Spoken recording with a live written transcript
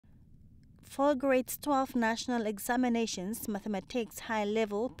For grades 12 national examinations, Mathematics High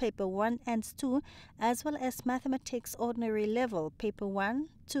Level Paper 1 and 2, as well as Mathematics Ordinary Level Paper 1,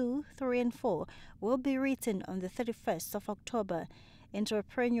 2, 3 and 4 will be written on the 31st of October.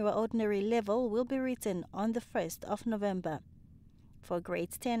 Entrepreneur Ordinary Level will be written on the 1st of November. For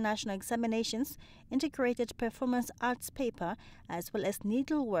grades 10 national examinations, Integrated Performance Arts paper, as well as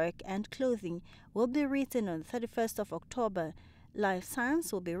Needlework and Clothing, will be written on the 31st of October. Life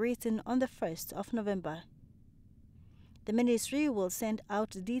Science will be written on the 1st of November. The Ministry will send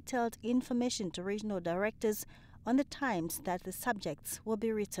out detailed information to regional directors on the times that the subjects will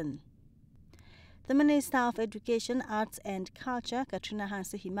be written. The Minister of Education, Arts and Culture, Katrina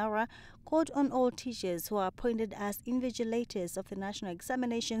Hansi-Himara, called on all teachers who are appointed as invigilators of the national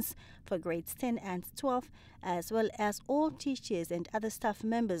examinations for grades 10 and 12, as well as all teachers and other staff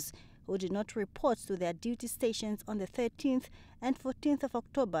members who did not report to their duty stations on the 13th and 14th of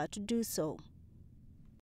October to do so.